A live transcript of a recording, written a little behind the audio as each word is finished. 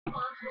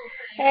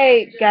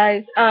Hey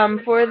guys,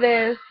 for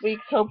this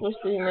week's Hopeless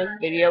Dreamers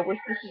video, we're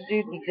supposed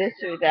to do the this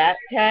or that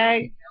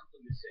tag,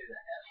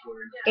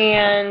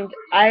 and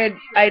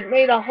I'd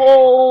made a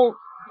whole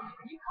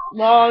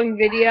long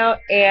video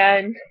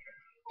and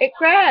it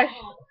crashed.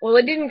 Well,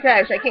 it didn't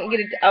crash. I can't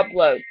get it to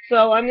upload,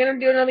 so I'm gonna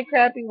do another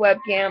crappy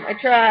webcam. I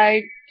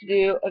tried to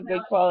do a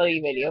good quality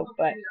video,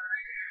 but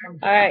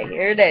all right,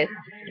 here it is.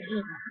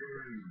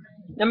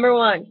 Number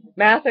one,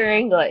 math or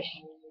English?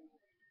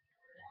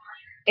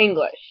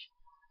 English.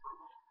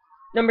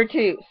 Number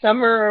two,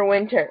 summer or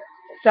winter?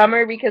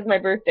 Summer because my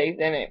birthday's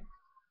in it.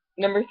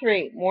 Number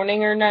three,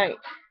 morning or night?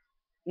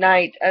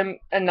 Night. I'm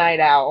a night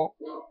owl.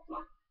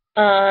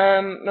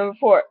 Number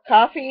four,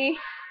 coffee.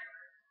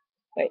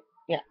 Wait,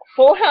 yeah.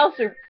 Full House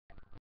or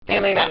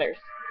Family Matters?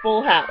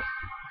 Full House.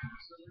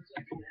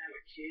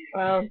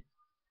 Um,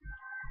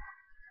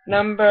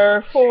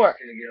 number four.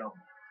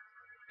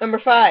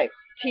 Number five,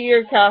 tea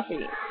or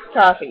coffee?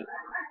 Coffee.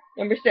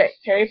 Number six,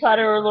 Harry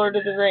Potter or Lord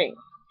of the Rings?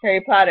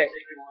 Harry Potter.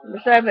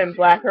 Number seven,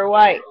 black or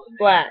white?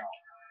 Black.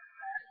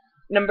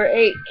 Number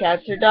eight,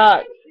 cats or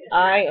dogs?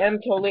 I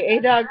am totally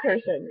a dog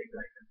person.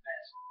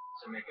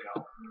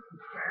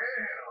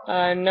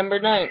 Number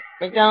nine,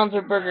 McDonald's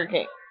or Burger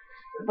King?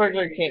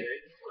 Burger King.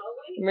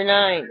 Number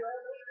nine.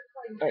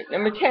 Right,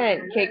 number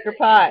 10, cake or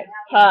pie?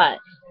 Pie.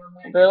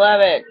 Number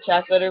 11,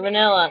 chocolate or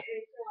vanilla?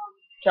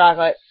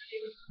 Chocolate.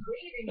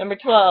 Number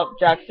 12,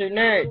 jocks or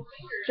nerds?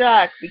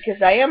 Jock,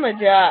 because I am a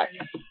jock.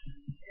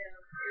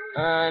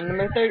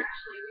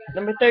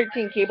 Number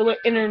 13, cable or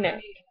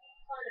internet?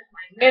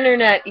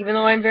 Internet, even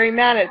though I'm very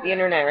mad at the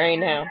internet right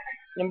now.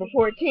 Number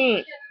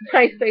 14,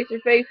 MySpace or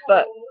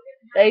Facebook?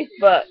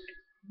 Facebook.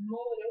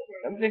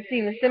 Number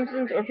 15, The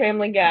Simpsons or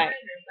Family Guy?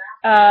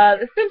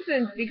 The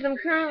Simpsons, because I'm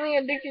currently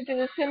addicted to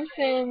The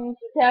Simpsons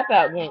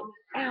tap-out game.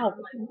 Ow.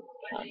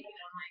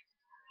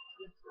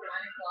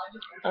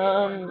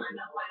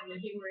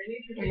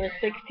 Number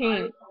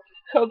 16,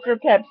 Coke or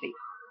Pepsi?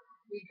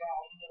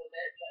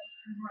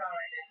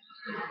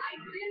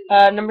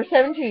 Number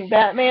 17,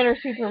 Batman or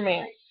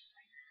Superman?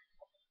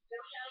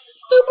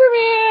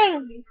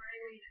 Superman!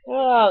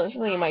 Oh, there's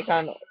something in my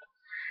condo.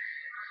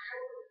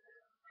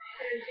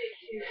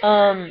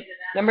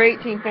 Number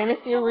 18,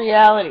 fantasy or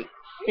reality?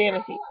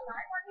 Fantasy.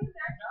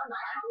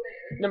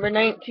 Number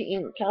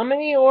 19,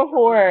 comedy or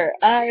horror?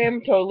 I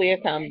am totally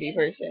a comedy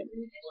person.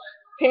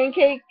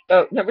 Pancake.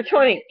 Oh, number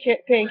 20,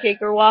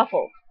 pancake or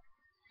waffle?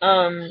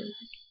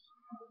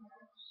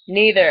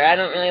 Neither. I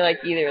don't really like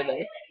either of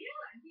those.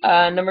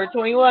 Number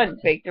 21,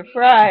 baked or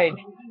fried?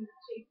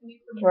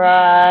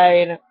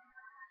 Fried.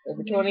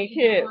 Number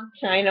 22,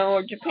 China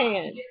or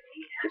Japan?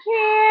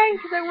 Japan,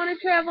 because I want to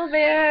travel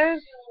there.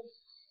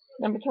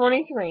 Number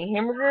 23,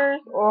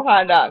 hamburgers or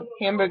hot dogs?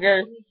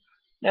 Hamburgers.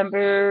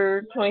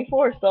 Number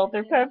 24, salt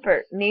or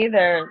pepper?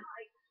 Neither.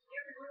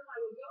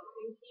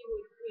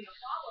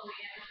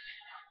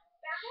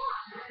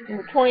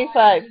 Number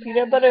 25,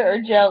 peanut butter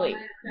or jelly?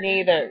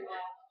 Neither.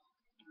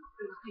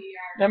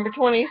 Number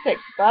 26,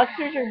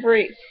 boxers or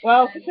briefs?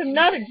 Well, since I'm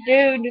not a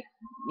dude,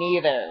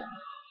 neither.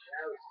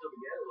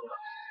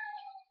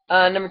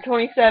 Number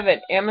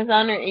 27,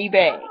 Amazon or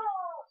eBay?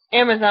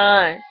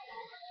 Amazon.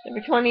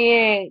 Number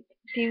 28,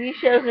 TV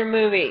shows or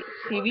movies?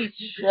 TV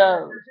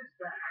shows.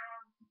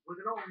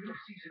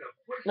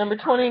 Number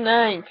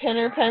 29, pen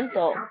or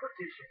pencil?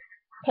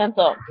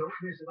 Pencil.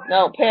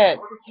 No, pen.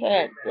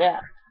 Pen,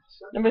 yeah.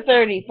 Number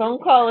 30, phone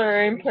call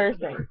or in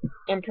person?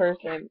 In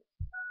person.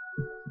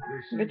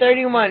 Number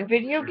 31,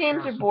 video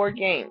games or board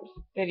games?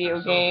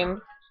 Video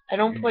games. I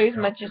don't play as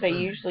much as I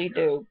usually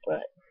do,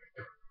 but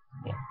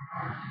yeah.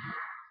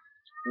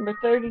 Number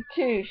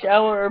 32,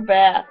 shower or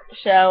bath?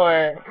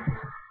 Shower.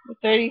 Number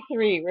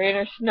 33, rain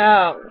or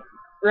snow?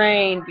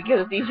 Rain, because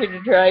it's easier to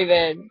drive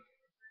in.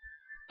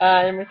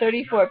 Number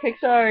 34,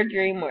 Pixar or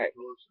DreamWorks?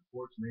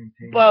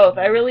 Both.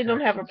 I really don't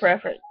have a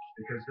preference.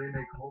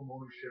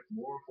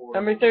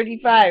 Number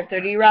 35,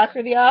 30 Rock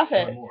or The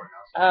Office?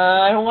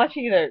 I don't watch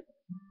either.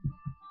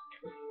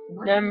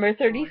 Number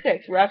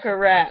 36, rock or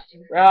rap?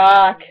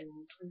 Rock.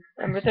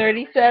 Number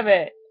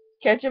 37,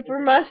 ketchup or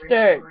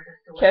mustard?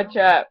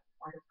 Ketchup.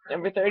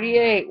 Number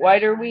 38,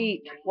 white or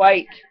wheat?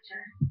 White.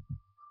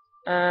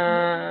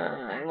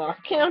 I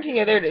lost count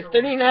here. There it is.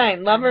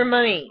 39, love or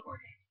money?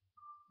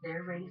 I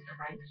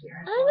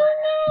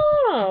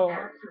don't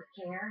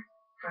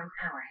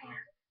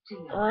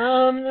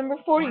know. Number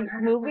 40,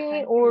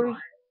 movie or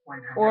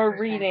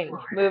reading?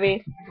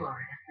 Movie.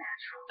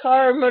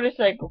 Car or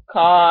motorcycle?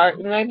 Car.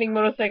 And I think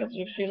motorcycles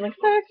are extremely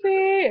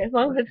sexy, as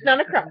long as it's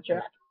not a crop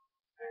trap.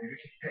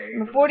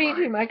 Number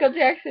 42, Michael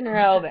Jackson or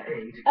Elvis?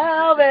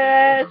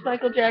 Elvis!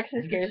 Michael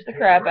Jackson scares the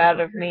crap out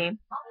of me.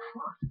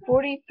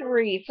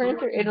 43, France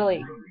or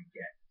Italy?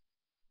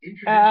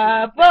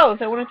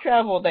 Both. I want to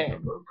travel there.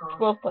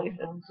 Both places.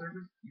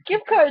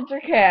 Gift cards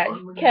or cash?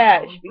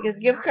 Cash, because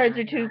gift cards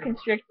are too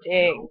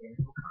constricting.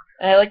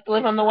 I like to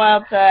live on the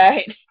wild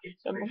side.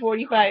 Number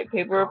 45,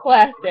 paper or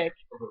plastic?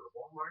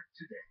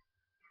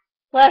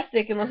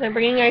 Plastic, unless I'm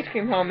bringing ice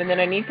cream home, and then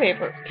I need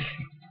paper.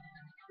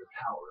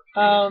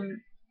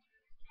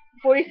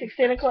 46,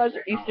 Santa Claus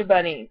or Easter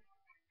Bunny?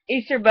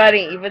 Easter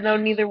Bunny, even though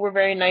neither were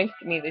very nice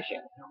to me this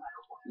year.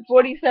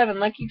 47,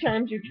 Lucky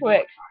Charms or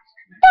Twix?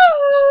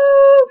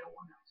 Boo!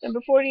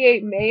 Number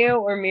 48, Mayo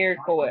or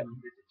Miracle Whip?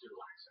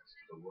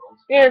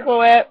 Miracle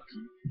Whip.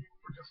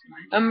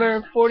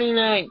 Number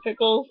 49,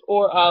 Pickles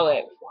or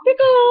Olives?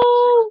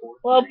 Pickles!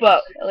 Well,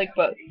 both. I like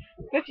both.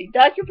 50,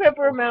 Dr.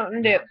 Pepper or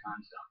Mountain Dew?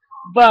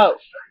 Both.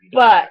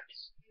 But,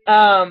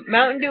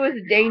 Mountain Dew is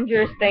a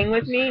dangerous thing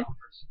with me.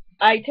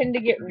 I tend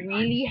to get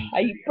really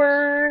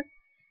hyper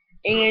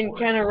and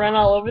kind of run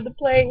all over the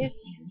place.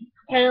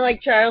 Kind of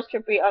like Charles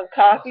Trippy on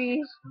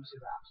coffee.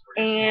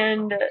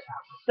 And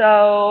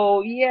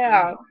so,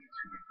 yeah.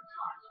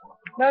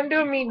 Mountain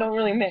Dew and me don't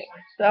really mix.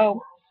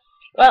 So,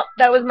 well,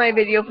 that was my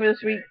video for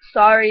this week.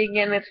 Sorry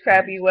again, it's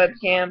crappy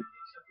webcam.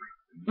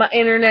 My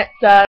internet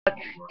sucks,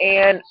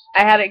 and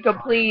I had it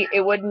complete.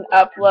 It wouldn't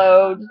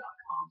upload.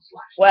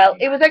 Well,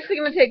 it was actually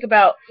going to take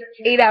about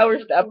 8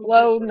 hours to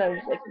upload, and I was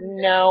like,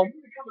 no.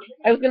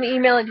 I was going to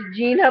email it to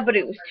Gina, but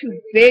it was too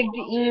big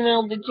to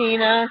email to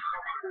Gina.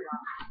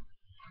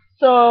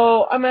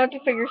 So, I'm going to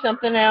have to figure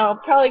something out. I'm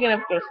probably going to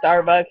have to go to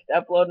Starbucks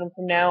to upload them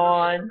from now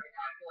on.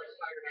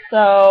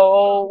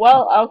 So,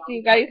 well, I'll see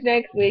you guys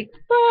next week.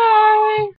 Bye!